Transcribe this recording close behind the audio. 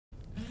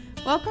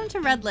Welcome to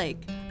Red Lake,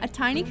 a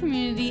tiny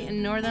community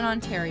in northern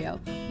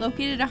Ontario,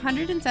 located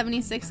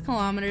 176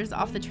 kilometers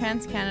off the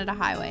Trans-Canada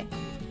Highway.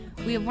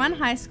 We have one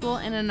high school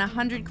in an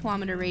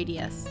 100-kilometer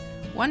radius,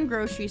 one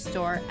grocery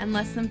store, and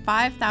less than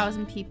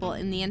 5,000 people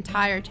in the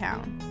entire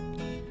town.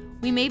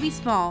 We may be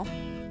small,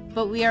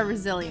 but we are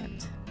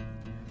resilient.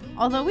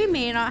 Although we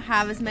may not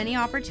have as many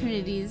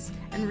opportunities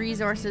and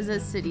resources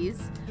as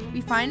cities,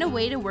 we find a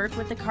way to work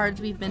with the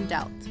cards we've been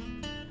dealt.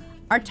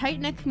 Our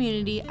tight-knit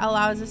community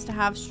allows us to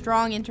have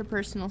strong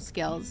interpersonal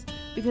skills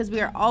because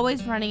we are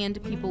always running into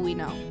people we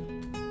know.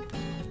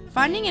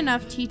 Finding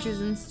enough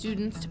teachers and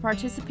students to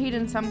participate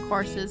in some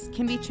courses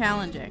can be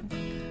challenging,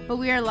 but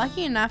we are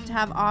lucky enough to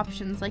have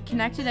options like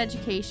Connected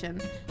Education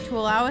to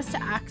allow us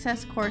to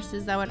access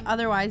courses that would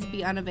otherwise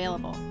be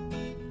unavailable.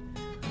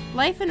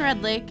 Life in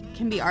Red Lake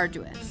can be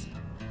arduous,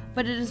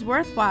 but it is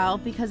worthwhile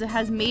because it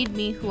has made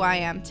me who I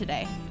am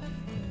today.